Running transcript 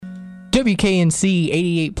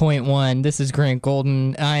WKNC 88.1. This is Grant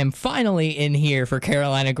Golden. I am finally in here for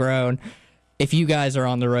Carolina Grown. If you guys are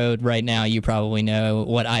on the road right now, you probably know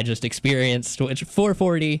what I just experienced, which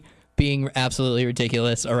 440 being absolutely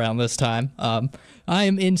ridiculous around this time. I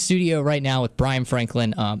am in studio right now with Brian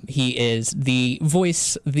Franklin. He is the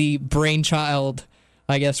voice, the brainchild,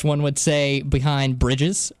 I guess one would say, behind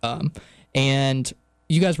Bridges. And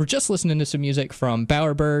you guys were just listening to some music from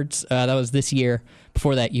Bowerbirds. That was this year.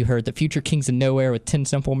 Before that, you heard the Future Kings of Nowhere with 10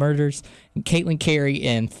 Simple Murders, and Caitlin Carey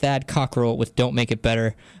and Thad Cockrell with Don't Make It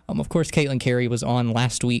Better. Of course, Caitlin Carey was on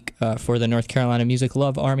last week for the North Carolina Music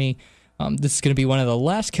Love Army. This is going to be one of the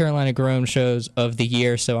last Carolina Grown shows of the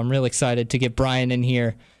year, so I'm real excited to get Brian in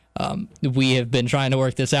here. We have been trying to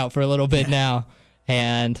work this out for a little bit now,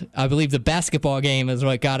 and I believe the basketball game is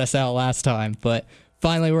what got us out last time, but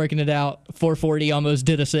finally working it out. 440 almost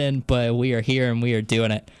did us in, but we are here and we are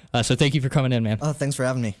doing it. So thank you for coming in, man. Oh, thanks for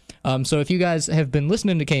having me. So if you guys have been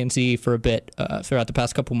listening to KNC for a bit throughout the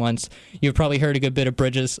past couple months, you've probably heard a good bit of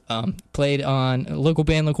Bridges. Played on Local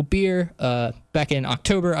Band, Local Beer back in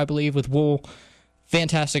October, I believe, with Wool.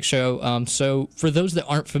 Fantastic show. So for those that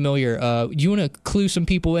aren't familiar, you want to clue some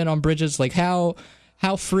people in on Bridges? Like how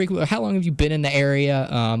long have you been in the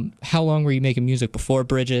area? How long were you making music before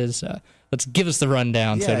Bridges? Let's give us the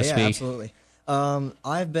rundown, so to speak. Yeah,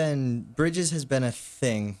 absolutely. Bridges has been a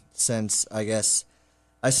thing since, I guess,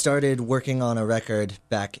 I started working on a record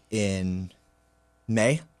back in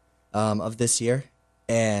May of this year,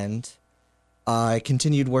 and I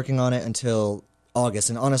continued working on it until August.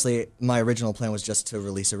 And honestly, my original plan was just to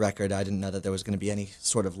release a record. I didn't know that there was going to be any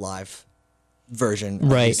sort of live version of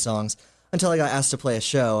these songs until I got asked to play a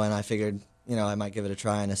show, and I figured, I might give it a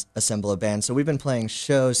try and assemble a band. So we've been playing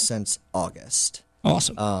shows since August.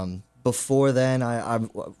 Awesome. Before then, I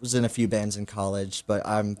was in a few bands in college, but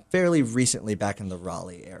I'm fairly recently back in the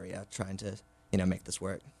Raleigh area trying to, make this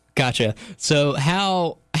work. Gotcha. So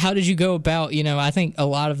how did you go about, I think a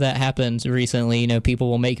lot of that happens recently, people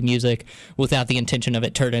will make music without the intention of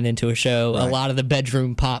it turning into a show. Right. A lot of the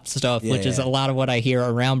bedroom pop stuff, which is a lot of what I hear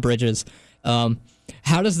around Bridges.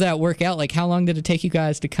 How does that work out? Like, how long did it take you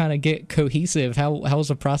guys to kind of get cohesive? How was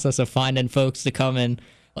the process of finding folks to come in?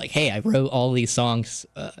 Like, hey, I wrote all these songs.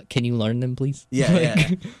 Can you learn them, please?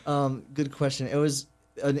 Yeah. Good question. It was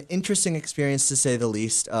an interesting experience, to say the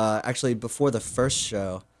least. Actually, before the first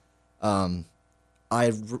show, I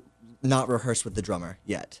had not rehearsed with the drummer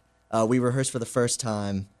yet. We rehearsed for the first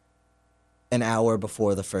time an hour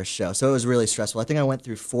before the first show, so it was really stressful. I think I went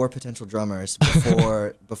through 4 potential drummers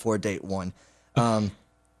before date 1.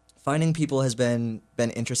 Finding people has been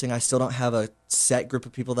interesting. I still don't have a set group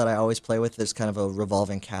of people that I always play with. There's kind of a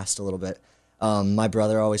revolving cast a little bit. My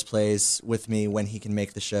brother always plays with me when he can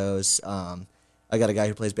make the shows. I got a guy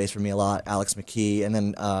who plays bass for me a lot, Alex McKee, and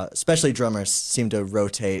then especially drummers seem to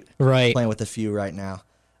rotate. Right. Playing with a few right now.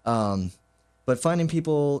 But finding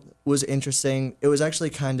people was interesting. It was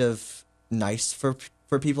actually kind of nice for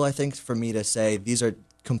people, I think, for me to say, these are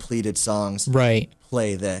completed songs. Right.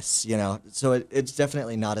 Play this, So it's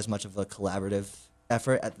definitely not as much of a collaborative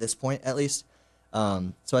effort at this point, at least.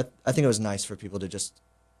 So I think it was nice for people to just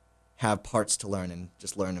have parts to learn and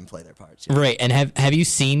just learn and play their parts. Right. And have you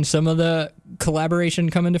seen some of the collaboration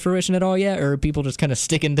come into fruition at all yet, or are people just kind of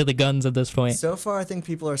sticking to the guns at this point? So far, I think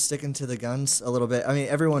people are sticking to the guns a little bit. I mean,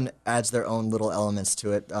 everyone adds their own little elements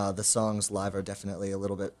to it. The songs live are definitely a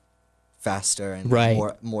little bit faster and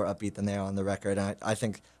more upbeat than they are on the record. And I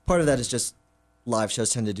think part of that is just live shows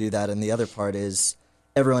tend to do that, and the other part is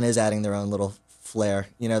everyone is adding their own little flair.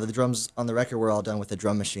 The drums on the record were all done with a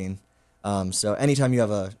drum machine. So anytime you have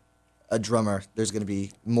a drummer, there's going to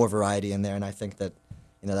be more variety in there, and I think that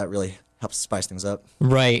that really helps spice things up.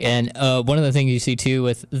 Right, and one of the things you see too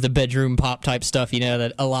with the bedroom pop type stuff,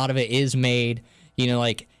 that a lot of it is made,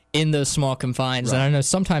 like in those small confines, right. And I know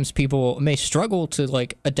sometimes people may struggle to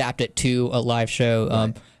like adapt it to a live show.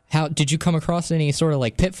 Right. How did you come across any sort of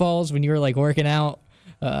like pitfalls when you were like working out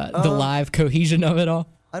the live cohesion of it all?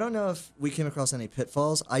 I don't know if we came across any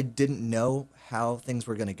pitfalls. I didn't know how things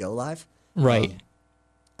were going to go live. Right.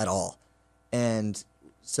 At all. And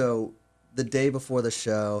so the day before the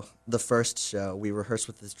show, the first show, we rehearsed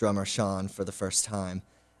with this drummer, Sean, for the first time.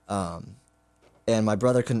 And my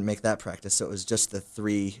brother couldn't make that practice, so it was just the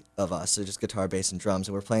 3 of us, so just guitar, bass, and drums.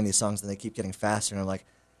 And we're playing these songs, and they keep getting faster, and I'm like,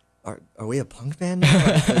 Are we a punk band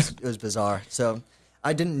now? It was bizarre. So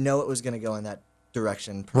I didn't know it was going to go in that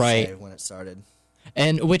direction per se when it started.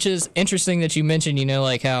 And which is interesting that you mentioned,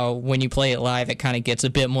 like how when you play it live, it kind of gets a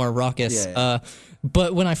bit more raucous. Yeah.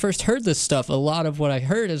 But when I first heard this stuff, a lot of what I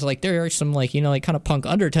heard is like there are some like, like kind of punk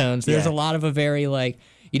undertones. There's a lot of a very like,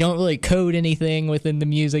 you don't really code anything within the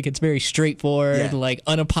music. It's very straightforward, Yeah. like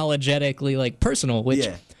unapologetically like personal, which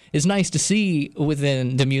Yeah. is nice to see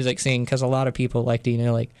within the music scene because a lot of people like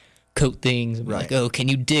to, like coat things and be Right. like, oh, can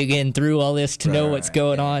you dig in through all this to know what's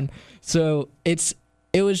going yeah. on? So it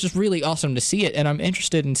was just really awesome to see it, and I'm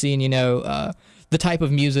interested in seeing, the type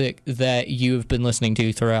of music that you've been listening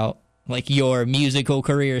to throughout like your musical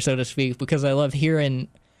career, so to speak, because I love hearing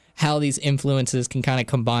how these influences can kind of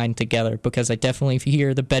combine together, because I definitely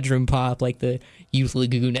hear the bedroom pop, like the Youth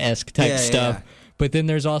Lagoon-esque type Yeah, stuff. yeah. But then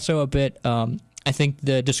there's also a bit, I think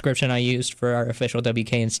the description I used for our official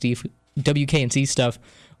WKNC stuff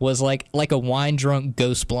was like a wine-drunk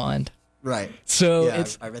ghost blonde. Right. So Yeah,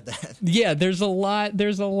 it's I read that. yeah, there's a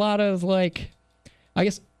lot of like, I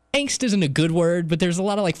guess angst isn't a good word, but there's a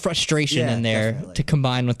lot of like frustration Yeah, in there definitely. to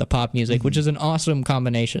combine with the pop music, which is an awesome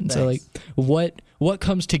combination. So like, Thanks. what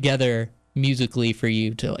comes together musically for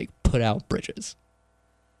you to like put out Bridges?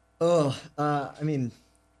 Oh, I mean,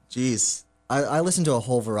 geez. I listen to a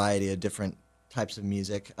whole variety of different types of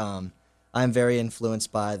music. I'm very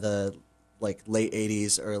influenced by the like late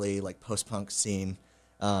 80s, early like post-punk scene.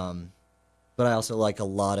 But I also like a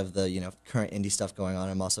lot of the, current indie stuff going on.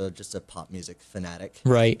 I'm also just a pop music fanatic.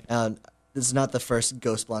 Right. This is not the first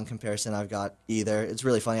Ghost Blonde comparison I've got either. It's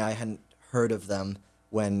really funny. I hadn't heard of them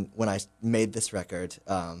when I made this record.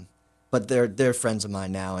 But they're friends of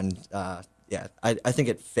mine now, and yeah, I think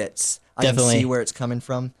it fits. I Definitely. can see where it's coming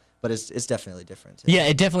from, but it's definitely different. Too. Yeah,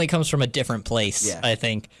 it definitely comes from a different place, Yeah. I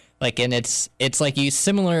think. Like, and it's like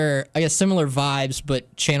similar vibes,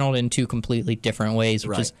 but channeled in two completely different ways,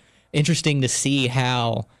 which is Right. interesting to see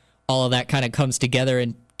how all of that kind of comes together,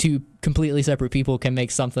 and two completely separate people can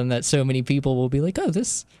make something that so many people will be like, oh,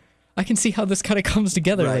 I can see how this kind of comes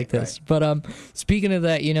together Right, like this. right. But speaking of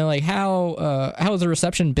that, like how has the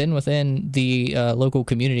reception been within the local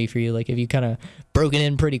community for you? Like, have you kind of broken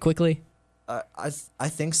in pretty quickly? I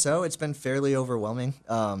think so. It's been fairly overwhelming.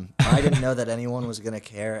 I didn't know that anyone was going to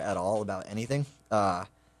care at all about anything.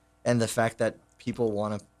 And the fact that people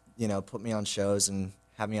want to, put me on shows and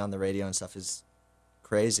have me on the radio and stuff is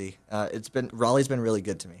crazy. Raleigh's been really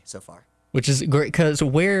good to me so far. Which is great, because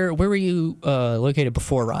where were you located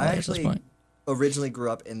before Raleigh I at this actually point? originally grew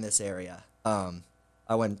up in this area.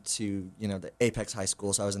 I went to, the Apex High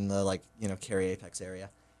School, so I was in the, Cary Apex area.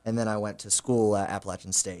 And then I went to school at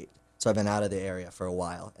Appalachian State. So I've been out of the area for a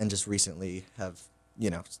while and just recently have,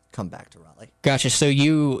 come back to Raleigh. Gotcha. So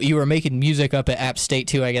you were making music up at App State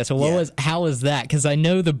too, I guess. So Yeah. how was that? Because I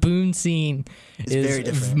know the Boone scene is very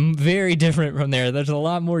different. very different from there. There's a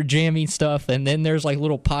lot more jammy stuff, and then there's like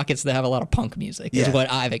little pockets that have a lot of punk music. Is Yeah. what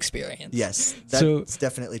I've experienced. Yes, So- that's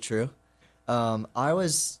definitely true. I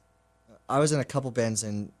was in a couple bands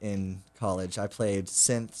in college. I played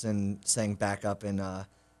synths and sang backup in a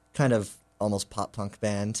kind of almost pop punk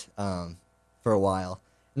band for a while.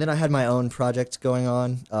 And then I had my own project going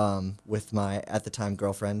on with my at the time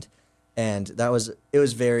girlfriend, and it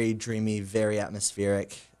was very dreamy, very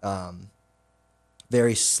atmospheric,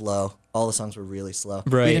 very slow. All the songs were really slow.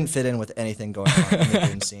 Right. We didn't fit in with anything going on in the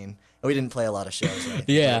Boone scene, and we didn't play a lot of shows. Or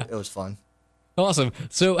anything, Yeah. but it was fun. Awesome.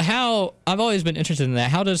 So I've always been interested in that.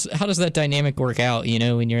 How does that dynamic work out?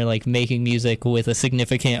 When you're like making music with a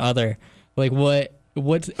significant other, like what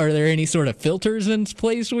are there any sort of filters in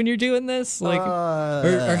place when you're doing this? Like,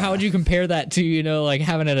 or how would you compare that to like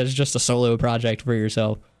having it as just a solo project for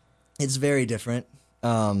yourself? It's very different.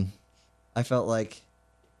 I felt like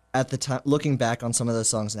at the time, looking back on some of those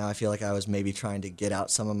songs now, I feel like I was maybe trying to get out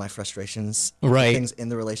some of my frustrations, Right. things in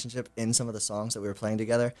the relationship in some of the songs that we were playing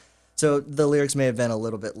together. So the lyrics may have been a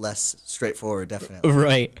little bit less straightforward, definitely.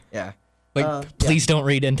 Right. Yeah. Like, Yeah. please don't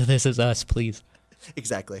read into this as us, please.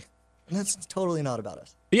 Exactly. And that's totally not about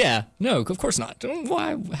us. Yeah, no, of course not.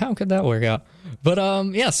 Why? How could that work out? But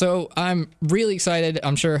yeah, so I'm really excited.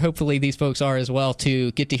 I'm sure, hopefully, these folks are as well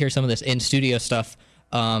to get to hear some of this in studio stuff.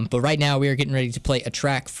 But right now, we are getting ready to play a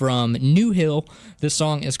track from New Hill. This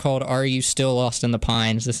song is called "Are You Still Lost in the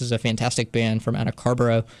Pines?" This is a fantastic band from out of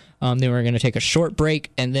Carborough. Then we're going to take a short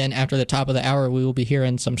break, and then after the top of the hour, we will be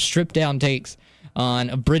hearing some stripped down takes on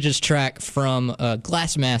a Bridges track from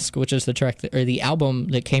Glass Mask, which is the album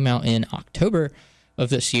that came out in October of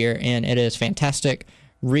this year, and it is fantastic.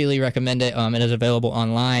 Really recommend it. It is available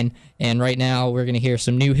online, and right now we're going to hear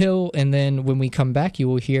some New Hill, and then when we come back, you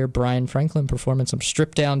will hear Brian Franklin performing some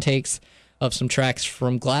stripped down takes of some tracks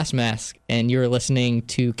from Glass Mask, and you're listening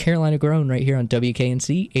to Carolina Grown right here on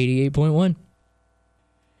WKNC 88.1.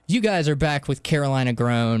 You guys are back with Carolina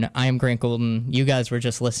Grown. I am Grant Golden. You guys were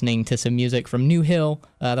just listening to some music from New Hill.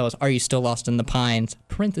 That was Are You Still Lost in the Pines?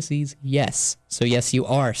 Parentheses, yes. So yes, you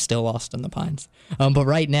are still lost in the pines. But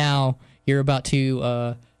right now, you're about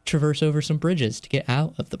to traverse over some bridges to get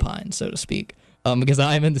out of the pines, so to speak. Because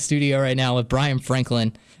I'm in the studio right now with Brian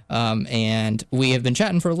Franklin, and we have been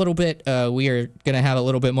chatting for a little bit. We are going to have a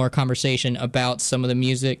little bit more conversation about some of the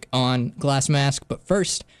music on Glass Mask, but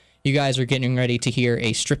first, you guys are getting ready to hear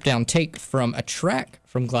a stripped-down take from a track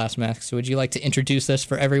from Glass Mask. So would you like to introduce this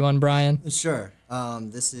for everyone, Brian? Sure.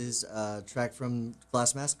 This is a track from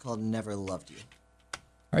Glass Mask called Never Loved You.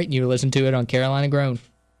 All right, you listen to it on Carolina Grown.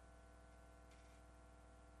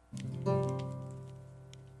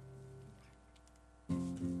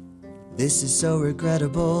 This is so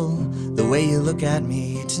regrettable, the way you look at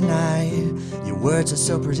me tonight. Your words are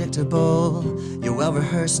so predictable, you're well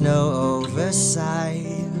rehearsed, no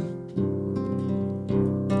oversight.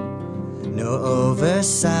 No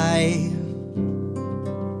oversight.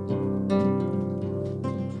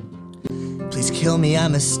 Please kill me,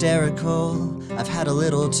 I'm hysterical. I've had a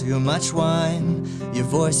little too much wine. Your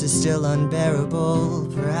voice is still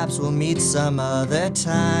unbearable. Perhaps we'll meet some other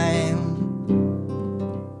time.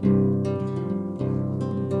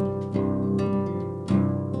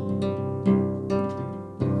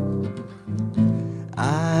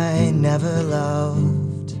 I never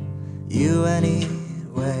loved you anyway.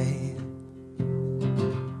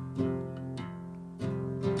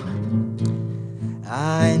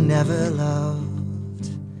 I never loved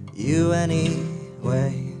you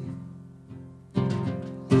anyway.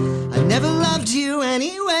 I never loved you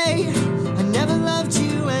anyway. I never loved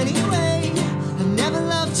you anyway. I never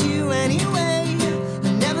loved you anyway.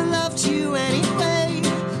 I never loved you anyway.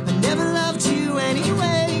 I never loved you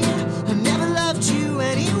anyway. I never loved you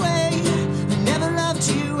anyway. I never loved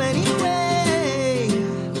you anyway.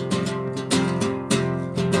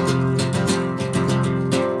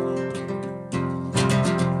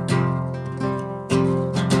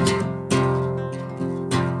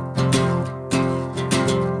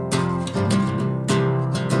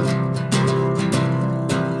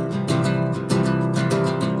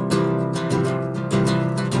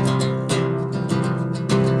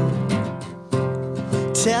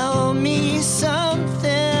 Tell me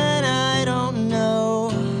something I don't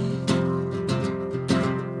know.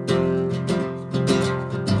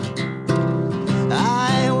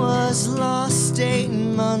 I was lost 8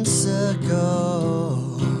 months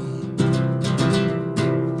ago.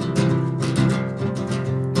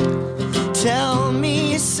 Tell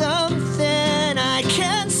me something I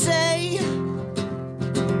can say.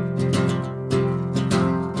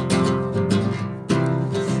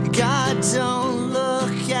 God, don't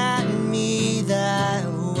look at me that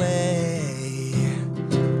way.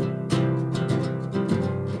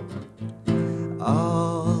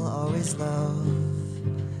 I'll always love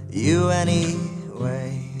you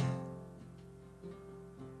anyway.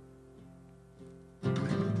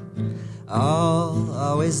 I'll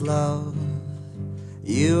always love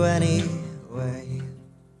you anyway.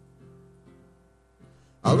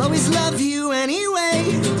 I'll always love you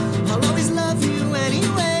anyway. I'll always love you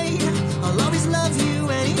anyway. I'll always love you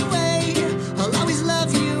anyway. I'll always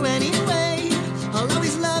love you anyway. I'll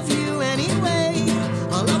always love you anyway.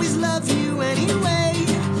 I'll always love you anyway.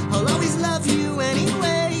 I'll always love you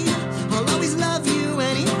anyway. I'll always love you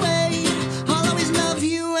anyway. I'll always love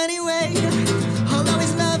you anyway. I'll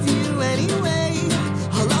always love you anyway.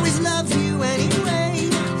 I'll always love you anyway.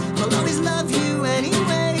 I'll always love you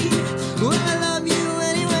anyway. Well, I love you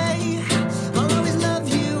anyway. I'll always love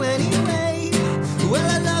you anyway. Well,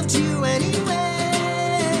 I loved you anyway.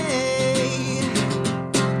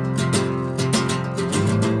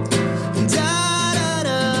 Da da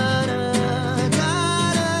da da da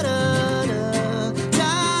da da da da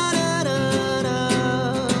da da da.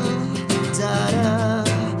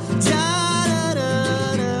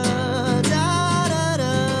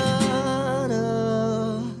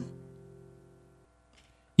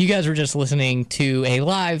 You guys were just listening to a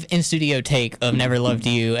live in-studio take of Never Loved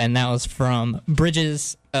You, and that was from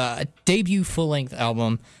Bridges' debut full-length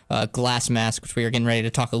album, Glass Mask, which we are getting ready to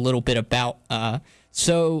talk a little bit about.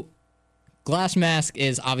 So, Glass Mask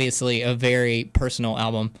is obviously a very personal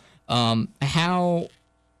album. How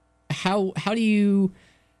do you,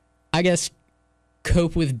 I guess,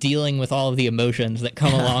 cope with dealing with all of the emotions that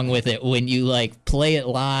come along with it when you like play it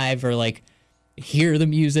live or like hear the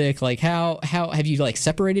music? Like how have you like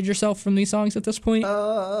separated yourself from these songs at this point?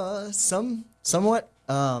 Somewhat.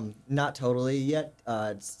 Not totally yet.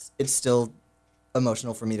 It's still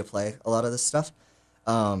emotional for me to play a lot of this stuff.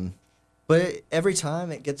 But every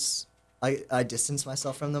time it gets, I distance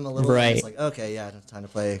myself from them a little. Right. And it's like, okay, yeah, time to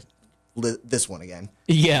play this one again.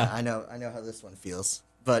 Yeah. I know how this one feels,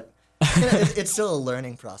 but it's still a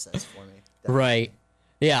learning process for me. Right.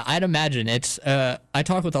 Yeah, I'd imagine it's. I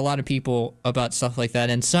talk with a lot of people about stuff like that,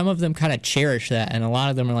 and some of them kind of cherish that, and a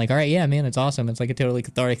lot of them are like, "All right, yeah, man, it's awesome. It's like a totally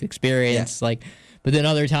cathartic experience." Yeah. Like, but then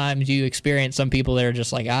other times you experience some people that are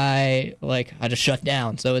just like, I just shut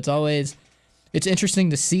down. So it's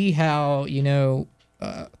interesting to see how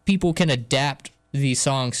people can adapt these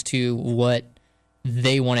songs to what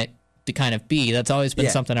they want it to kind of be. That's always been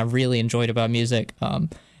Yeah. something I've really enjoyed about music.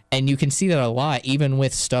 And you can see that a lot, even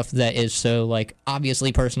with stuff that is so like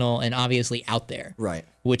obviously personal and obviously out there. Right.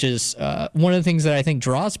 Which is one of the things that I think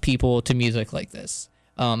draws people to music like this.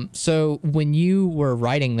 So when you were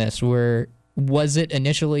writing this, was it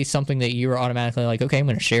initially something that you were automatically like, okay, I'm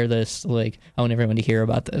going to share this. Like, I want everyone to hear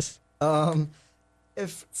about this.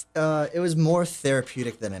 If it was more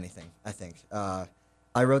therapeutic than anything, I think.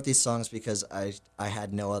 I wrote these songs because I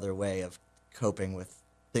had no other way of coping with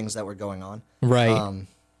things that were going on. Right.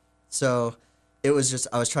 So it was just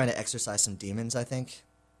I was trying to exercise some demons, I think,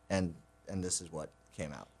 and this is what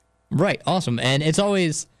came out. Right. Awesome. And it's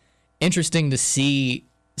always interesting to see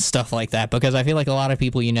stuff like that because I feel like a lot of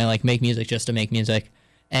people, like make music just to make music.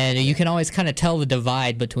 And you can always kind of tell the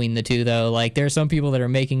divide between the two, though. Like, there are some people that are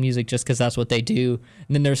making music just because that's what they do.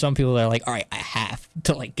 And then there's some people that are like, all right, I have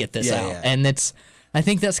to, like, get this out. Yeah. And I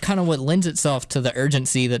think that's kind of what lends itself to the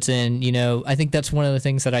urgency that's in, I think that's one of the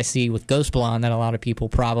things that I see with Ghost Blonde that a lot of people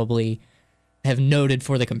probably have noted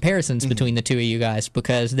for the comparisons between the two of you guys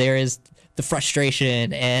because there is the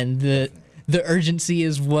frustration and the urgency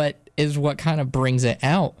is what kind of brings it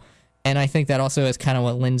out. And I think that also is kind of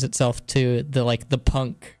what lends itself to the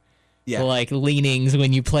punk leanings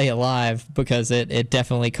when you play it live because it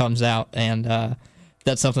definitely comes out and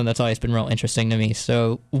that's something that's always been real interesting to me.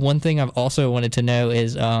 So one thing I've also wanted to know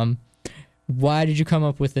is why did you come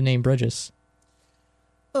up with the name Bridges?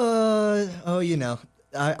 I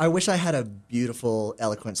wish I had a beautiful,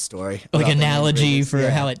 eloquent story. Like about the name analogy Bridges. for Yeah.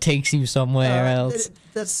 how it takes you somewhere else.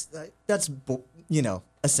 That's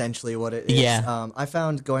essentially what it is. Yeah. I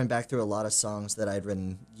found going back through a lot of songs that I'd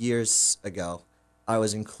written years ago, I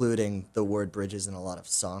was including the word bridges in a lot of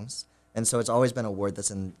songs. And so it's always been a word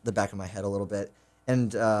that's in the back of my head a little bit.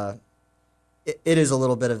 And it is a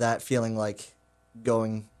little bit of that feeling like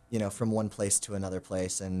going, from one place to another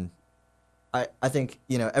place. And I think,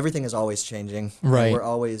 everything is always changing. Right. We're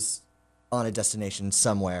always on a destination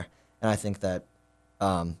somewhere. And I think that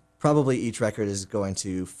probably each record is going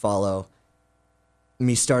to follow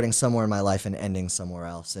me starting somewhere in my life and ending somewhere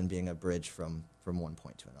else and being a bridge from one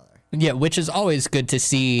point to another. Yeah, which is always good to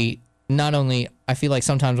see. Not only, I feel like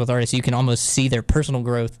sometimes with artists, you can almost see their personal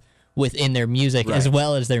growth within their music as Right.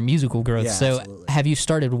 well as their musical growth. Yeah, So absolutely. have you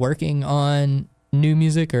started working on new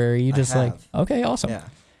music or are you just like, have. okay, awesome. Yeah.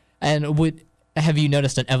 And have you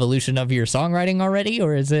noticed an evolution of your songwriting already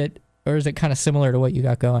or is it kind of similar to what you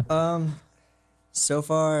got going? So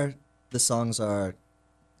far, the songs are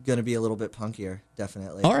going to be a little bit punkier,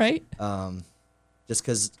 definitely. All right. Just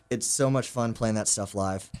because it's so much fun playing that stuff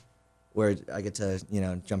live, where I get to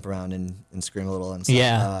jump around and scream a little and stuff.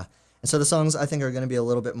 Yeah. And so the songs I think are going to be a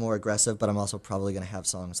little bit more aggressive, but I'm also probably going to have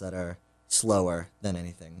songs that are slower than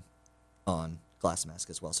anything on Glass Mask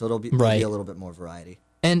as well. So there'll be a little bit more variety.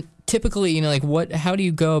 And typically, how do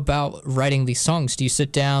you go about writing these songs? Do you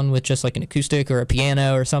sit down with just like an acoustic or a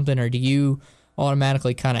piano or something, or do you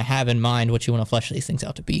automatically kind of have in mind what you want to flesh these things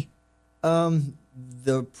out to be?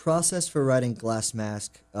 The process for writing Glass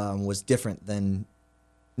Mask was different than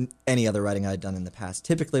any other writing I'd done in the past.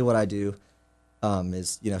 Typically what I do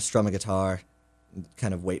is, strum a guitar, and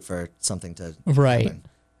kind of wait for something to Right. happen.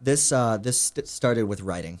 This started with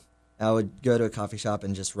writing. I would go to a coffee shop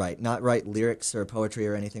and just write. Not write lyrics or poetry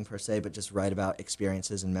or anything per se, but just write about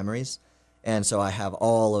experiences and memories. And so I have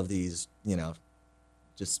all of these,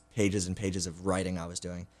 just pages and pages of writing I was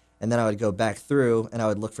doing. And then I would go back through and I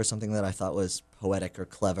would look for something that I thought was poetic or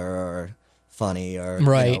clever or funny or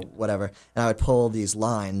Right. whatever. And I would pull these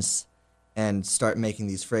lines and start making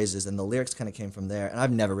these phrases. And the lyrics kind of came from there. And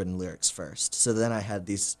I've never written lyrics first. So then I had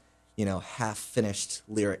these, half-finished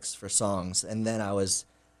lyrics for songs. And then I was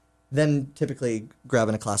typically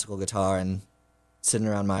grabbing a classical guitar and sitting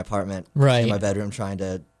around my apartment Right. in my bedroom trying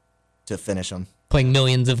to finish them. Playing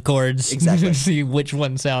millions of chords Exactly. to see which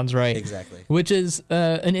one sounds right. Exactly. Which is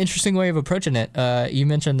an interesting way of approaching it. You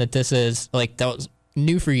mentioned that this is that was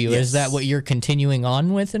new for you. Yes. Is that what you're continuing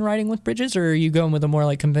on with in writing with Bridges, or are you going with a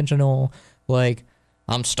more conventional,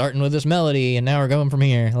 I'm starting with this melody and now we're going from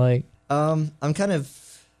here? I'm kind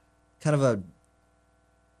of a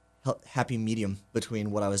happy medium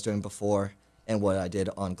between what I was doing before and what I did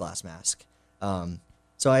on Glass Mask.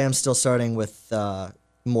 So I am still starting with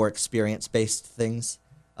more experience-based things.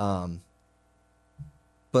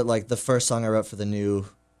 but like the first song I wrote for the new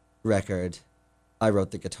record, I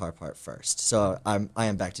wrote the guitar part first. So I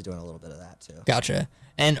am back to doing a little bit of that too. Gotcha.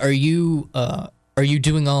 And are you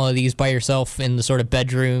doing all of these by yourself in the sort of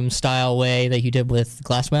bedroom style way that you did with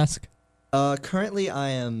Glass Mask? Currently, I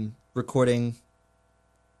am recording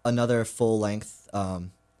another full length.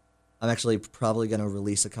 I'm actually probably going to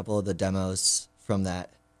release a couple of the demos from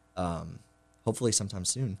that, hopefully sometime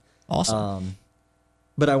soon. Awesome.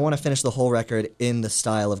 But I want to finish the whole record in the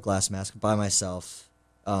style of Glass Mask by myself,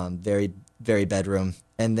 very, very bedroom,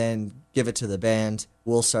 and then give it to the band.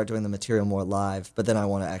 We'll start doing the material more live, but then I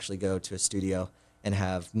want to actually go to a studio and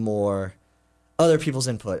have more other people's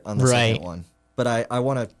input on the second one. But I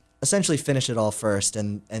want to essentially finish it all first,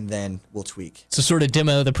 and then we'll tweak. So sort of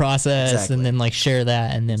demo the process Exactly. and then like share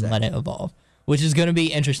that and then let it evolve, which is going to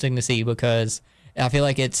be interesting to see because I feel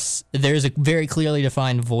like there's a very clearly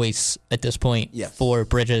defined voice at this point for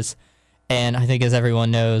Bridges. And I think as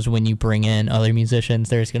everyone knows, when you bring in other musicians,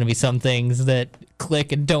 there's going to be some things that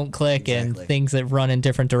click and don't click and things that run in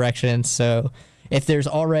different directions. So if there's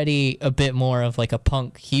already a bit more of like a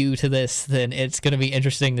punk hue to this, then it's going to be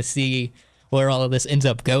interesting to see where all of this ends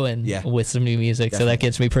up going with some new music. Definitely. So that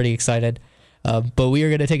gets me pretty excited. But we are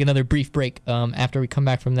going to take another brief break. After we come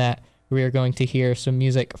back from that, we are going to hear some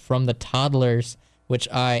music from the Toddlers, which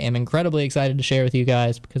I am incredibly excited to share with you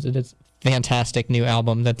guys because it is a fantastic new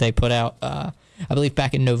album that they put out, I believe,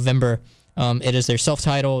 back in November. It is their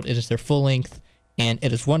self-titled, it is their full-length, and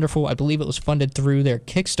it is wonderful. I believe it was funded through their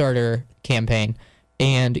Kickstarter campaign,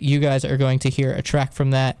 and you guys are going to hear a track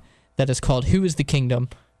from that is called Who is the Kingdom.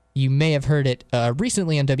 You may have heard it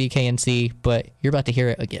recently on WKNC, but you're about to hear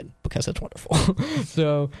it again because it's wonderful.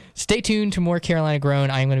 So stay tuned to more Carolina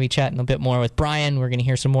Grown. I'm going to be chatting a bit more with Brian. We're going to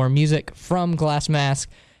hear some more music from Glass Mask,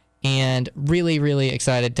 and really, really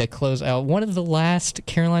excited to close out one of the last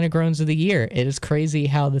Carolina Groans of the year. It is crazy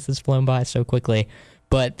how this has flown by so quickly.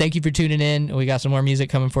 But thank you for tuning in. We got some more music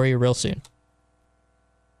coming for you real soon.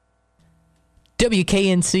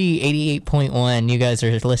 WKNC 88.1. You guys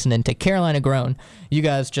are listening to Carolina Grown. You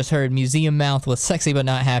guys just heard Museum Mouth with Sexy But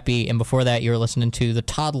Not Happy, and before that you were listening to The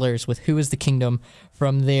Toddlers with Who is the Kingdom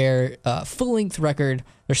from their full-length record,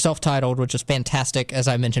 their self-titled, which is fantastic, as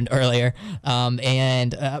I mentioned earlier,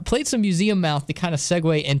 and played some Museum Mouth to kind of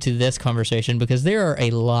segue into this conversation because there are a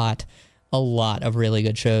lot of really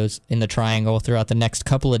good shows in the Triangle throughout the next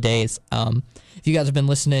couple of days. If you guys have been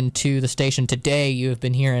listening to the station today, you have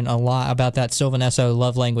been hearing a lot about that Sylvan Esso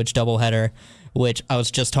Love Language doubleheader, which I was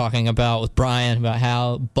just talking about with Brian about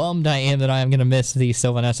how bummed I am that I am going to miss these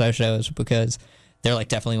Sylvan Esso shows because they're like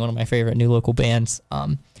definitely one of my favorite new local bands.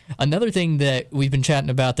 Another thing that we've been chatting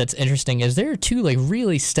about that's interesting is there are two like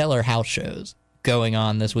really stellar house shows going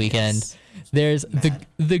on this weekend. Yes. There's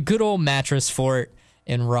the good old Mattress Fort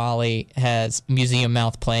in Raleigh has Museum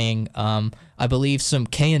Mouth playing. I believe some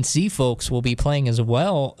KNC folks will be playing as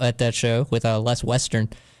well at that show with Les Western.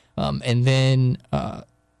 And then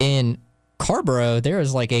in Carborough, there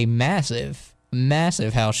is like a massive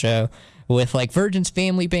house show with like Virgin's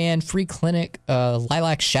Family Band, Free Clinic,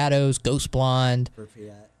 Lilac Shadows, Ghost Blonde,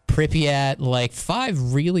 Pripyat, like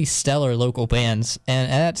 5 really stellar local bands.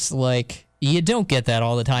 And that's like, you don't get that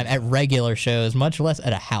all the time at regular shows, much less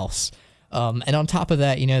at a house. And on top of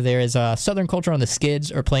that, you know, there is Southern Culture on the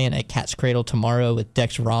Skids are playing at Cat's Cradle tomorrow with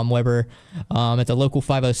Dex Romweber. At the local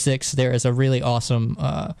 506, there is a really awesome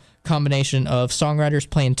combination of songwriters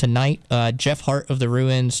playing tonight. Jeff Hart of The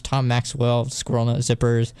Ruins, Tom Maxwell, Squirrel Nut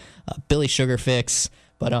Zippers, Billy Sugarfix.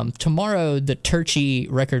 But tomorrow, the Turchy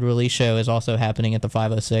record release show is also happening at the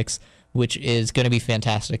 506, which is going to be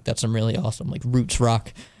fantastic. That's some really awesome, like, roots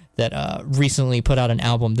rock that recently put out an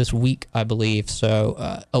album this week, I believe.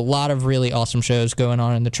 So a lot of really awesome shows going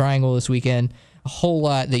on in the Triangle this weekend. A whole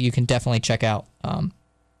lot that you can definitely check out. And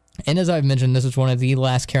as I've mentioned, this is one of the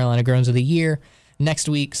last Carolina Groans of the year. Next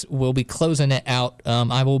week's we'll be closing it out.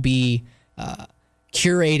 I will be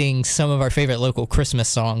curating some of our favorite local Christmas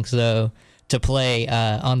songs, though, to play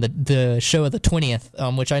on the show of the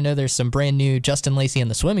 20th, which I know there's some brand new Justin Lacey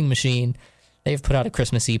and the Swimming Machine. They've put out a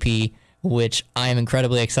Christmas EP, which I am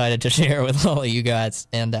incredibly excited to share with all of you guys.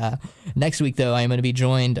 And next week, though, I am going to be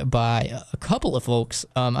joined by a couple of folks.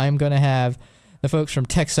 I am going to have the folks from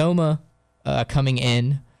Texoma coming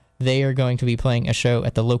in. They are going to be playing a show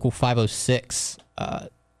at the local 506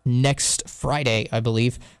 next Friday, I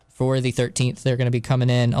believe, for the 13th. They're going to be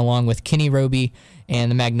coming in along with Kenny Roby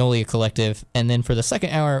and the Magnolia Collective. And then for the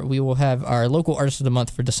second hour, we will have our local artist of the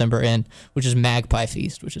month for December in, which is Magpie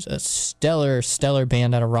Feast, which is a stellar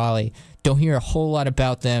band out of Raleigh. Don't hear a whole lot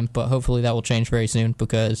about them, but hopefully that will change very soon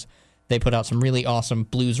because they put out some really awesome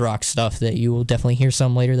blues rock stuff that you will definitely hear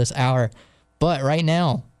some later this hour. But right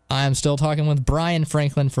now, I'm still talking with Brian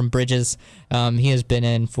Franklin from Bridges. He has been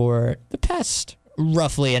in for the past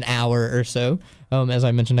roughly an hour or so. As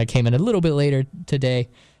I mentioned, I came in a little bit later today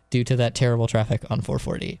due to that terrible traffic on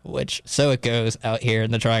 440, which so it goes out here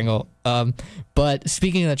in the Triangle. But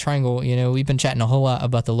speaking of the Triangle, we've been chatting a whole lot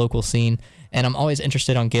about the local scene, and I'm always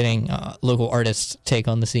interested on getting local artists' take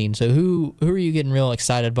on the scene. So who are you getting real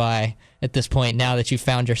excited by at this point now that you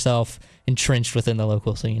found yourself entrenched within the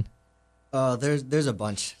local scene? There's a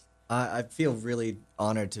bunch. I feel really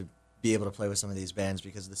honored to be able to play with some of these bands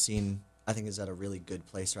because the scene, I think, is at a really good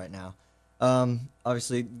place right now.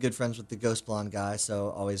 Obviously, good friends with the Ghost Blonde guy,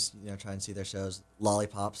 so always try and see their shows.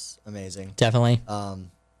 Lollipops, amazing. Definitely.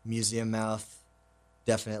 Museum Mouth,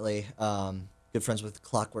 definitely. Good friends with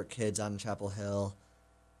Clockwork Kids out in Chapel Hill.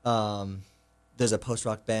 There's a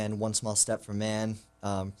post-rock band, One Small Step for Man,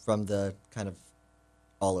 from the kind of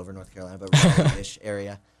all over North Carolina, but Raleigh-ish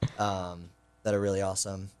area, that are really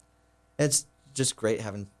awesome. It's just great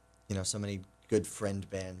having so many good friend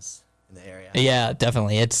bands in the area. Yeah,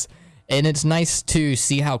 definitely. It's nice to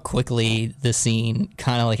see how quickly the scene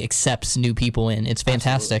kind of like accepts new people in. It's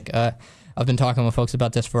fantastic. I've been talking with folks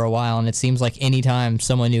about this for a while, and it seems like anytime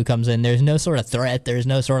someone new comes in, there's no sort of threat. There's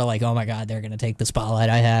no sort of like, oh my God, they're going to take the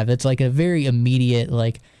spotlight I have. It's like a very immediate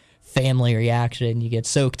like family reaction. You get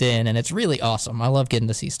soaked in, and it's really awesome. I love getting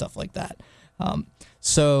to see stuff like that.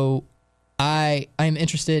 So I'm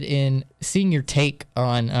interested in seeing your take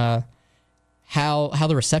on how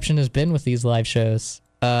the reception has been with these live shows.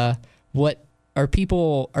 What are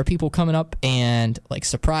people coming up and like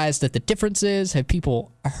surprised at the differences? Have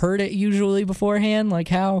people heard it usually beforehand? Like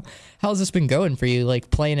how's this been going for you, like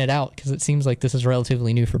playing it out? Because it seems like this is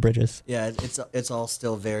relatively new for Bridges. Yeah, it's all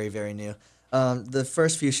still very, very new. The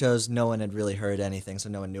first few shows, no one had really heard anything, so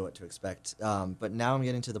no one knew what to expect. But now I'm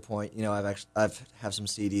getting to the point, I've have some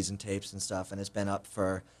CDs and tapes and stuff, and it's been up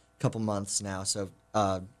for a couple months now. So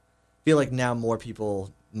feel like now more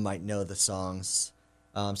people might know the songs.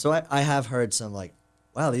 So I have heard some like,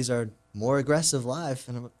 wow, these are more aggressive live,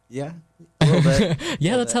 and I'm like, yeah, a little bit.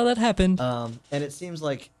 Yeah, that's how that happened. And it seems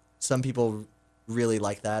like some people really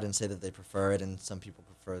like that and say that they prefer it, and some people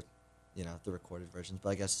prefer, the recorded versions. But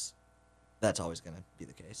I guess that's always going to be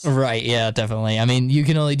the case. Right, yeah, definitely. I mean, you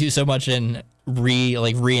can only do so much in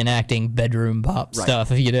reenacting bedroom pop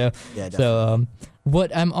stuff, Yeah, definitely. So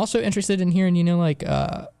what I'm also interested in hearing,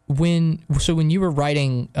 when you were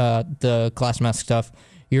writing the Glass Mask stuff,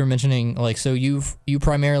 you were mentioning so you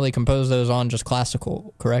primarily compose those on just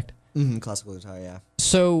classical, correct? Mm-hmm, classical guitar, yeah.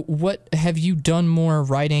 So what have you done more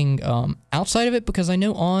writing outside of it? Because I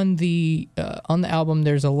know on the album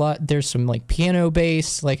there's some like piano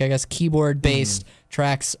based, like I guess keyboard based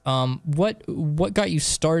tracks. What got you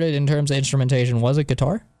started in terms of instrumentation? Was it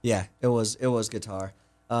guitar? Yeah, it was guitar.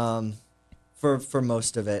 For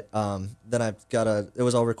most of it. Then I've got it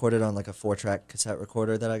was all recorded on like a 4-track cassette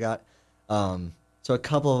recorder that I got. So a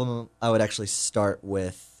couple of them I would actually start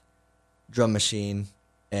with drum machine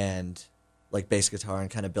and like bass guitar and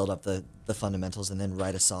kind of build up the fundamentals and then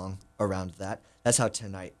write a song around that. That's how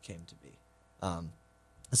Tonight came to be.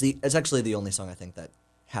 It's actually the only song I think that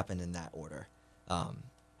happened in that order.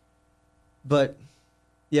 But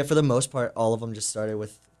yeah, for the most part, all of them just started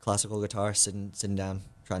with classical guitar, sitting down,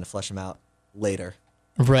 trying to flesh them out later.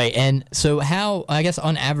 Right. And so how, I guess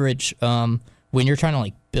on average, when you're trying to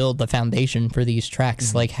like build the foundation for these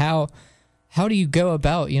tracks, like how do you go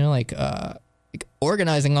about, like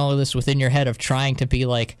organizing all of this within your head of trying to be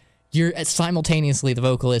like, you're simultaneously the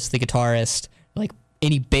vocalist, the guitarist, like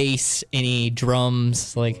any bass, any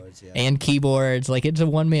drums, like, Keyboards, yeah. and keyboards, like it's a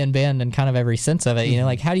one-man band in kind of every sense of it,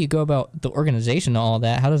 like how do you go about the organization of all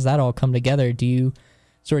that? How does that all come together? Do you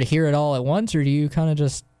sort of hear it all at once, or do you kind of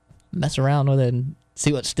just mess around with it and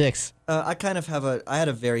see what sticks? I kind of I had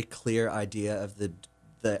a very clear idea of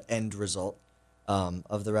the end result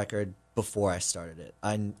of the record before I started it.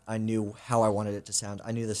 I knew how I wanted it to sound.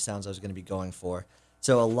 I knew the sounds I was going to be going for.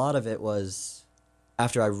 So a lot of it was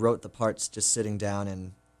after I wrote the parts, just sitting down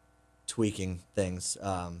and tweaking things,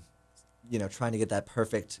 trying to get that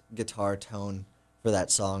perfect guitar tone for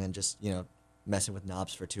that song and just, messing with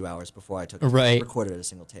knobs for 2 hours before I recorded a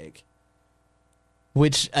single take.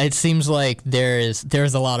 Which it seems like there's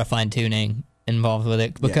a lot of fine tuning involved with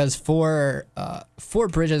it, because for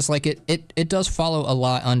Bridges, like it does follow a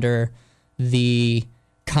lot under the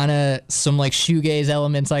kind of some like shoegaze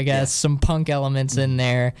elements, I guess, some punk elements in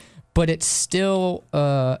there, but it's still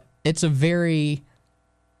it's a very,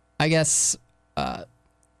 I guess,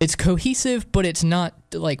 it's cohesive, but it's not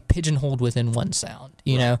like pigeonholed within one sound.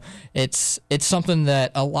 You know, it's something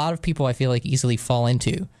that a lot of people I feel like easily fall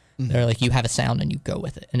into. They're like, you have a sound and you go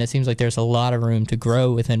with it. And it seems like there's a lot of room to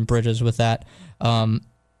grow within Bridges with that.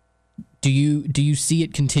 Do you see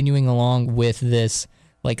it continuing along with this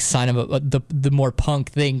like sign of the more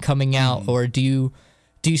punk thing coming out, or do you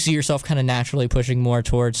see yourself kind of naturally pushing more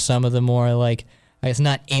towards some of the more like, I guess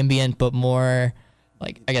not ambient but more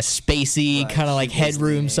like, I guess spacey, kind of like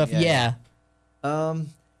headroom stuff? Yeah.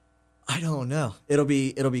 I don't know. It'll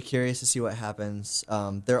be curious to see what happens.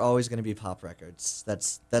 They're always going to be pop records.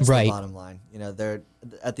 That's right. The bottom line. You know, they're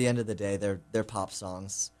at the end of the day, they're pop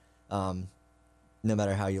songs. No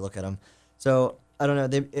matter how you look at them. So I don't know.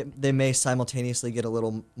 They may simultaneously get a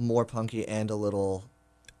little more punky and a little.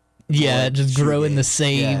 Yeah, just grow in the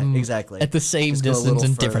same. Yeah, exactly. At the same just distance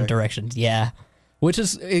in different directions. Yeah. Which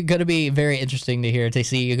is going to be very interesting to hear, to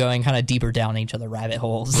see you going kind of deeper down each of the rabbit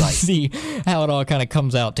holes, right. See how it all kind of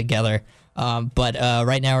comes out together. But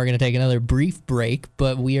right now we're going to take another brief break,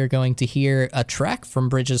 but we are going to hear a track from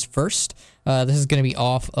Bridges first. This is going to be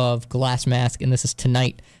off of Glass Mask, and this is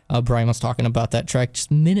Tonight. Brian was talking about that track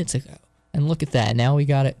just minutes ago, and look at that. Now we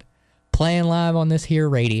got it playing live on this here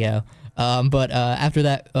radio. But after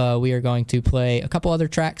that, we are going to play a couple other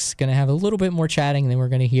tracks, going to have a little bit more chatting, and then we're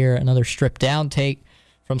going to hear another stripped-down take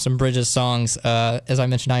from some Bridges songs. As I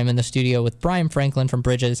mentioned, I am in the studio with Brian Franklin from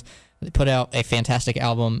Bridges. They put out a fantastic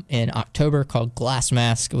album in October called Glass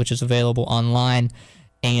Mask, which is available online,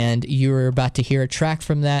 and you're about to hear a track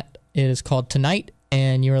from that. It is called Tonight,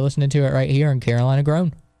 and you are listening to it right here on Carolina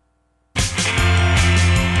Grown.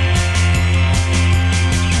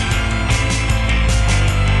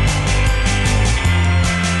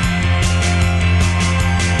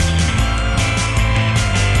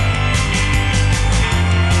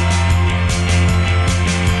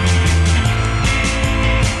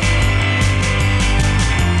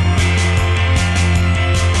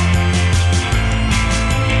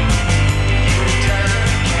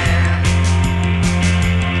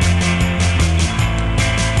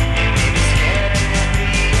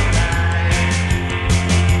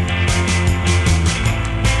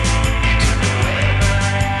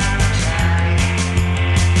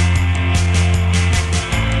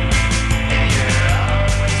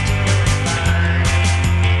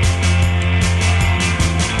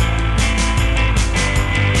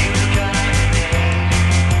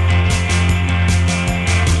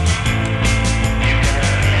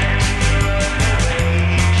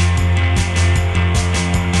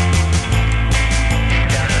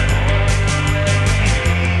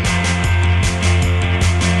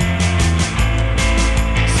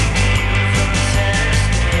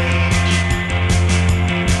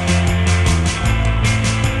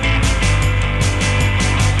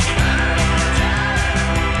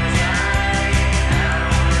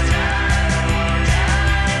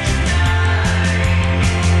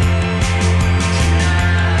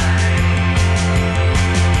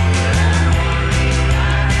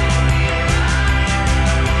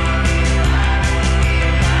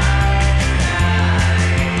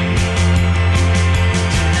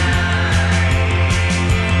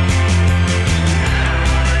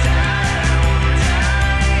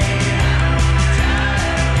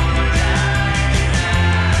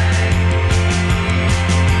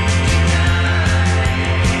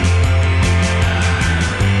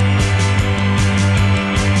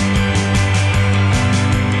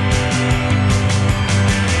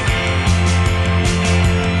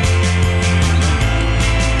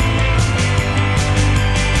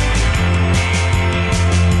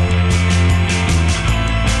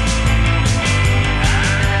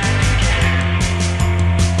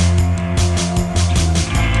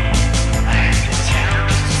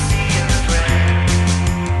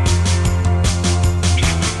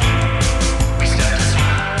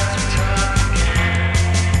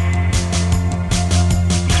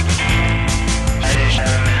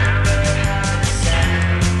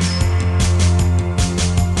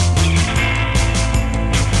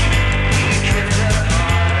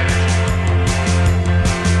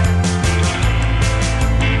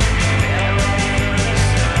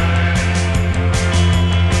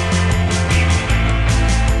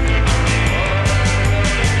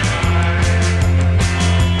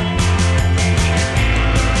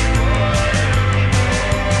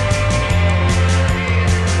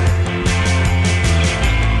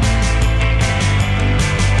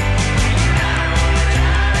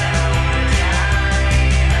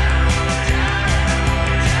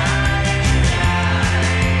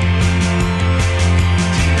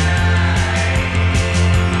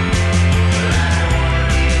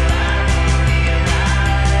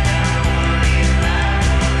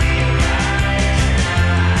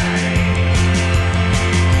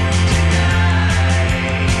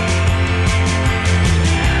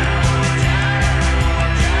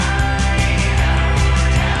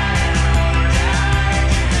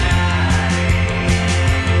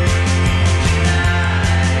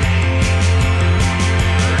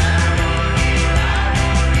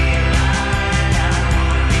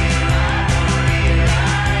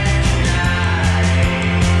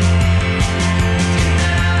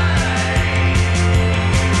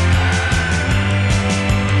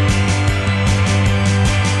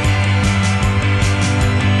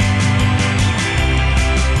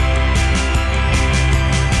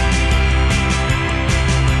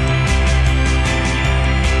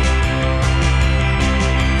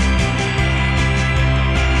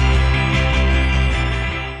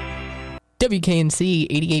 WKNC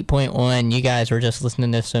 88.1. You guys were just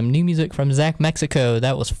listening to some new music from Zach Mexico.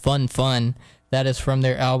 That was fun. That is from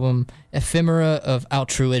their album Ephemera of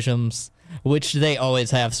Altruisms, which they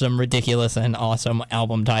always have some ridiculous and awesome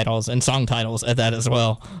album titles and song titles at that as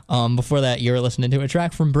well. Before that, you were listening to a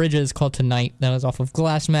track from Bridges called Tonight. That was off of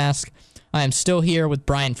Glass Mask. I am still here with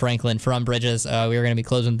Brian Franklin from Bridges. We are going to be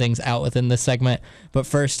closing things out within this segment. But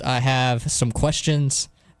first, I have some questions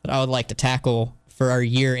that I would like to tackle for our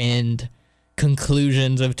year-end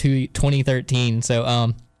conclusions of 2013.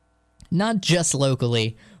 So, not just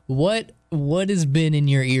locally, what has been in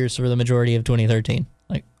your ears for the majority of 2013?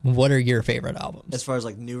 Like, what are your favorite albums? As far as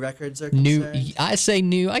like new records are concerned? I say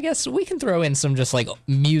new. I guess we can throw in some just like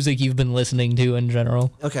music you've been listening to in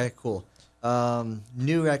general. Okay, cool.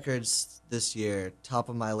 New records this year, top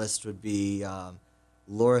of my list would be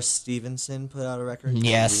Laura Stevenson put out a record called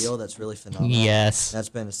Yes. Real that's really phenomenal. Yes. That's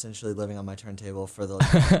been essentially living on my turntable for the,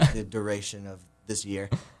 the duration of this year.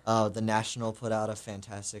 The National put out a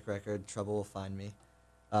fantastic record, Trouble Will Find Me.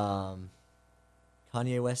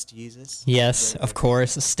 Kanye West, Yeezus. Yes, of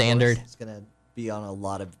course, standard. It's going to be on a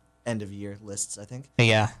lot of end-of-year lists, I think.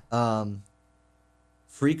 Yeah.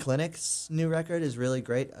 Free Clinic's new record is really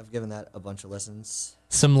great. I've given that a bunch of listens.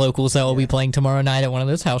 Some locals that will be Yeah. playing tomorrow night at one of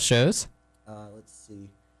those house shows. Let's see.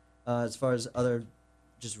 As far as other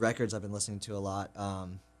just records I've been listening to a lot,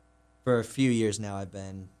 for a few years now I've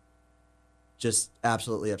been just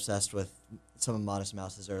absolutely obsessed with some of Modest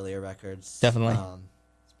Mouse's earlier records. Definitely.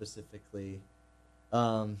 Specifically,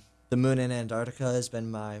 The Moon in Antarctica has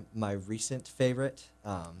been my recent favorite.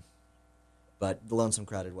 But The Lonesome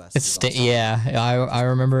Crowded West. It's is also- I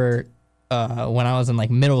remember when I was in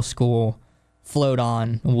like middle school, Float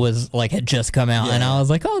On was like had just come out, and I Yeah. was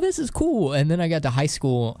like, oh, this is cool. And then I got to high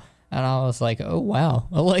school, and I was like, oh wow,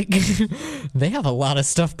 like they have a lot of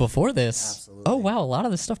stuff before this. Absolutely. Oh wow, a lot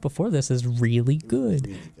of the stuff before this is really good.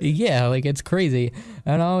 Really good. Yeah, like it's crazy,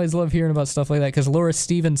 and I always love hearing about stuff like that because Laura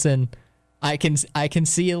Stevenson, I can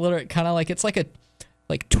see a little kind of like it's like a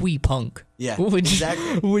like twee punk. Yeah, which,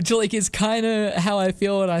 exactly. Which like is kind of how I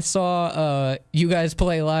feel when I saw you guys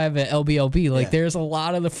play live at LBLB. Like Yeah. there's a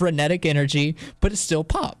lot of the frenetic energy, but it's still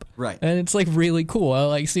pop. Right. And it's like really cool. I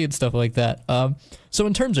like seeing stuff like that. So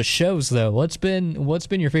in terms of shows though, what's been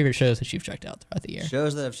your favorite shows that you've checked out throughout the year?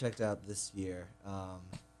 Shows that I've checked out this year.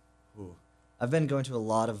 I've been going to a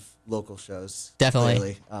lot of local shows.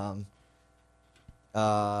 Definitely. Clearly.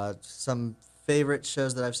 Some favorite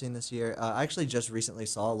shows that I've seen this year. I actually just recently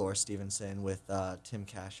saw Laura Stevenson with Tim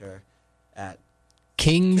Kasher at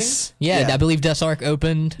Kings? Yeah, Yeah. I believe Des Arc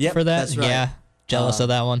opened Yep, for that. that's right. Yeah. Jealous of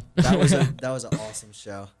that one. that was an awesome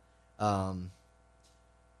show. Other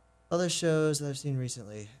shows that I've seen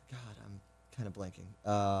recently. God, I'm kind of blanking.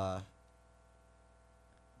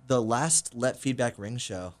 The last Let Feedback Ring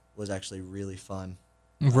show was actually really fun.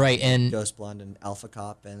 Right, and Ghost Blonde and Alpha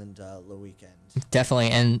Cop and The Weeknd. definitely,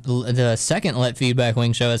 and the second Let Feedback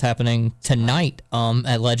Wing show is happening tonight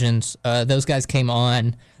at Legends. Those guys came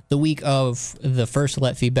on the week of the first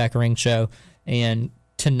Let Feedback Ring show, and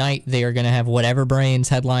tonight they are going to have Whatever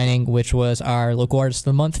Brains headlining, which was our local artist of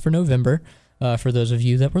the month for November, for those of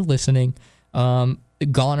you that were listening.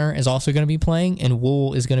 Goner is also going to be playing, and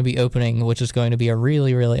Wool is going to be opening, which is going to be a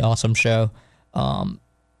really, really awesome show.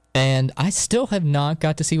 And I still have not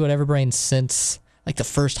got to see Whatever Brains since like the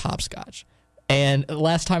first Hopscotch. And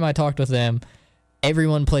last time I talked with them,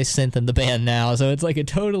 everyone plays synth in the band now, so it's like a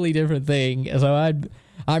totally different thing. So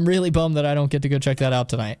I'm really bummed that I don't get to go check that out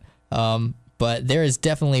tonight. But there has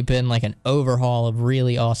definitely been like an overhaul of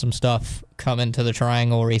really awesome stuff coming to the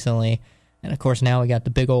Triangle recently. And of course now we got the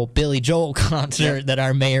big old Billy Joel concert that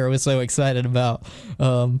our mayor was so excited about.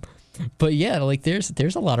 But yeah, like there's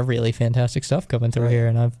a lot of really fantastic stuff coming through here,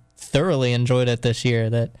 and I've thoroughly enjoyed it this year.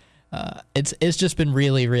 That it's just been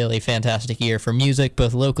really, really fantastic year for music,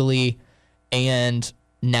 both locally and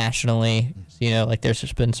nationally. You know, like there's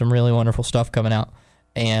just been some really wonderful stuff coming out,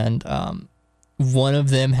 and one of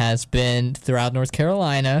them has been throughout North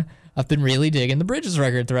Carolina. I've been really digging the Bridges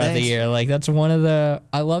record throughout the Thanks. year. Like that's one of the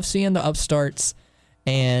I love seeing the upstarts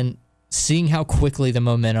and seeing how quickly the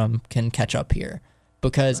momentum can catch up here,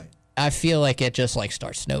 because Right. I feel like it just like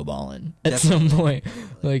starts snowballing at some point.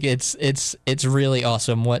 Like it's really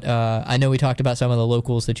awesome. What I know we talked about some of the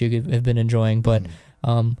locals that you have been enjoying, but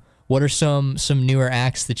what are some newer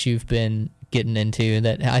acts that you've been getting into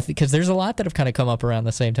that I think, because there's a lot that have kind of come up around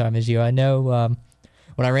the same time as you. I know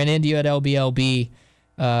when I ran into you at LBLB,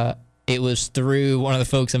 it was through one of the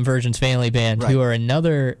folks in Virgin's Family Band, Right. who are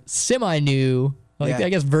another semi-new Like, Yeah. I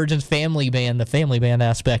guess Virgin's family band, the family band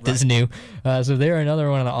aspect is new. So they're another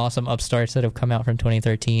one of the awesome upstarts that have come out from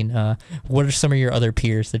 2013. What are some of your other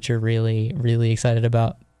peers that you're really, really excited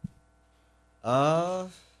about?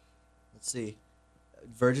 Let's see.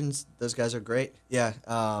 Virgins, those guys are great. Yeah.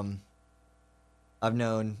 I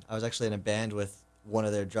was actually in a band with one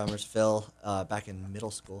of their drummers, Phil, back in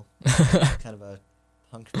middle school. Kind of a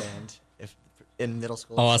punk band in middle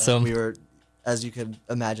school. So Awesome. we were, as you could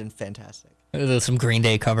imagine, fantastic. There's some Green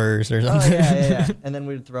Day covers or Oh, something. yeah. And then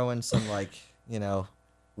we'd throw in some, like,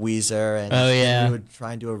 Weezer, and Oh, yeah. we would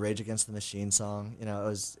try and do a Rage Against the Machine song. It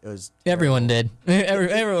was Everyone terrible. did.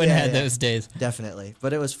 Everyone Yeah, had yeah. those days. Definitely.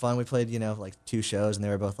 But it was fun. We played, like 2 shows, and they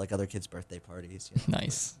were both like other kids' birthday parties.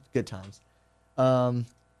 Nice. Good times. I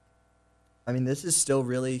mean, this is still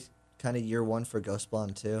really kind of year 1 for Ghost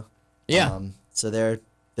Blonde too. Yeah. So they're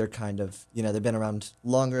kind of, they've been around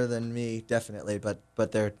longer than me, definitely, but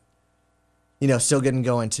they're still getting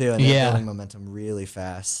going too, and they're building momentum really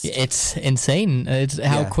fast. It's insane. It's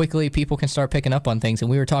how quickly people can start picking up on things. And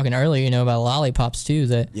we were talking earlier, about Lollipops too.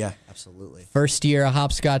 That Yeah, absolutely. first year of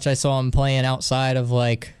Hopscotch, I saw them playing outside of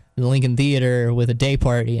like the Lincoln Theater with a day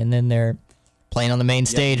party, and then they're playing on the main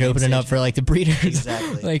stage, main opening up stage. for like the Breeders.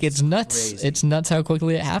 Exactly. Like, it's nuts. Crazy. It's nuts how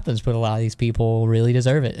quickly it happens. But a lot of these people really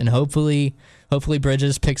deserve it, and hopefully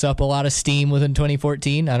Bridges picks up a lot of steam within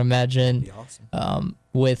 2014. I'd imagine. That'd be awesome.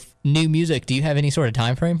 With new music, do you have any sort of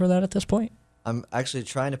time frame for that at this point? I'm actually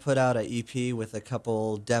trying to put out an EP with a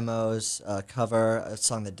couple demos, a cover, a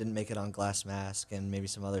song that didn't make it on Glass Mask, and maybe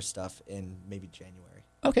some other stuff in maybe January.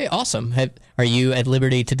 Okay, awesome. Are you at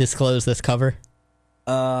liberty to disclose this cover?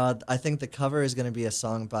 I think the cover is going to be a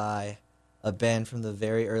song by a band from the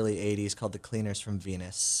very early 80s called the Cleaners from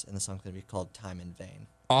Venus, and the song's going to be called Time in Vain.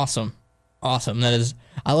 Awesome. That is,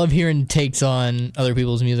 I love hearing takes on other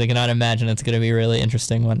people's music, and I'd imagine it's going to be a really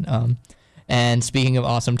interesting one. And speaking of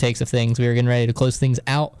awesome takes of things, we are getting ready to close things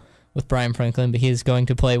out with Brian Franklin, but he is going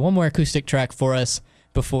to play one more acoustic track for us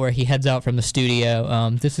before he heads out from the studio.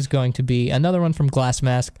 This is going to be another one from Glass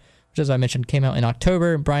Mask, which, as I mentioned, came out in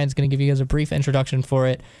October. Brian's going to give you guys a brief introduction for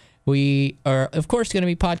it. We are, of course, going to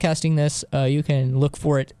be podcasting this. You can look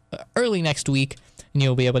for it early next week, and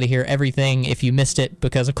you'll be able to hear everything if you missed it,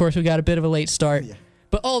 because, of course, we got a bit of a late start. Yeah.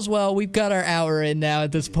 But all's well. We've got our hour in now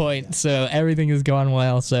at this point, so everything has gone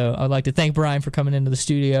well. So I'd like to thank Brian for coming into the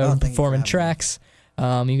studio and performing tracks.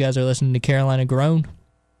 You guys are listening to Carolina Grown. All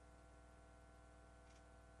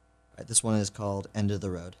right, this one is called End of the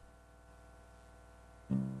Road.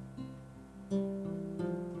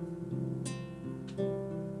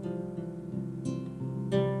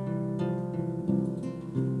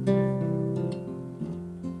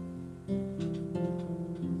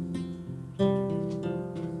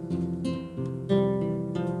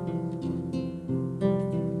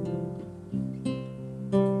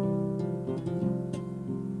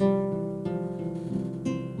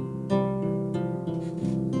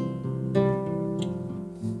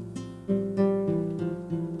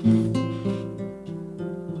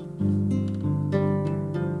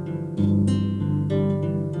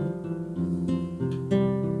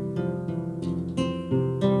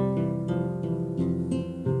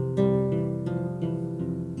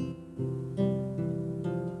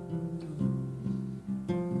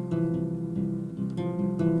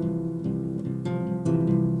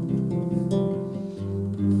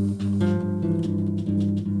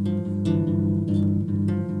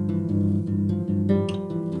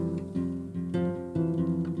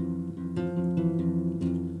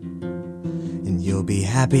 You'll be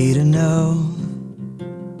happy to know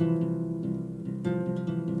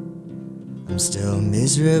I'm still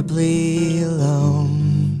miserably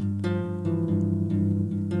alone.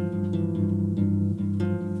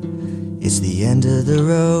 It's the end of the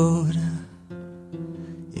road.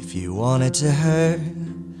 If you want it to hurt,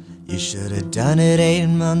 you should have done it 8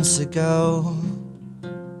 months ago.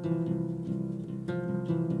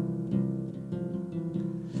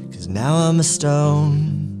 'Cause now I'm a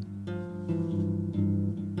stone.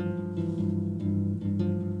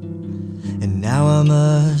 And now I'm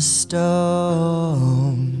a stone.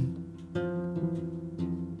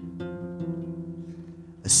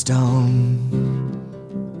 A stone.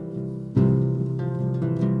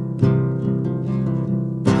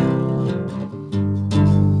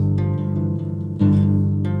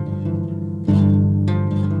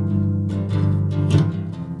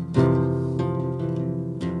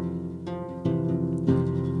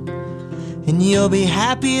 And you'll be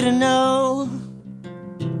happy to know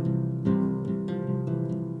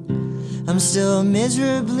I'm still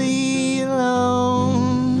miserably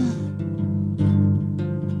alone.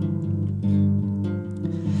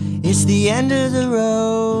 It's It's the end of the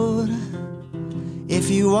road. If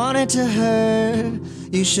you wanted to hurt,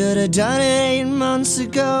 you should have done it 8 months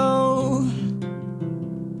ago.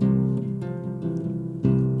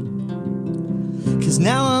 'Cause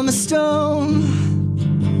now I'm a stone.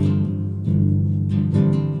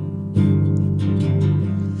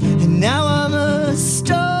 And now I'm a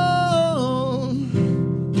stone.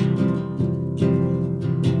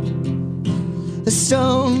 A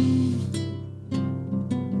stone.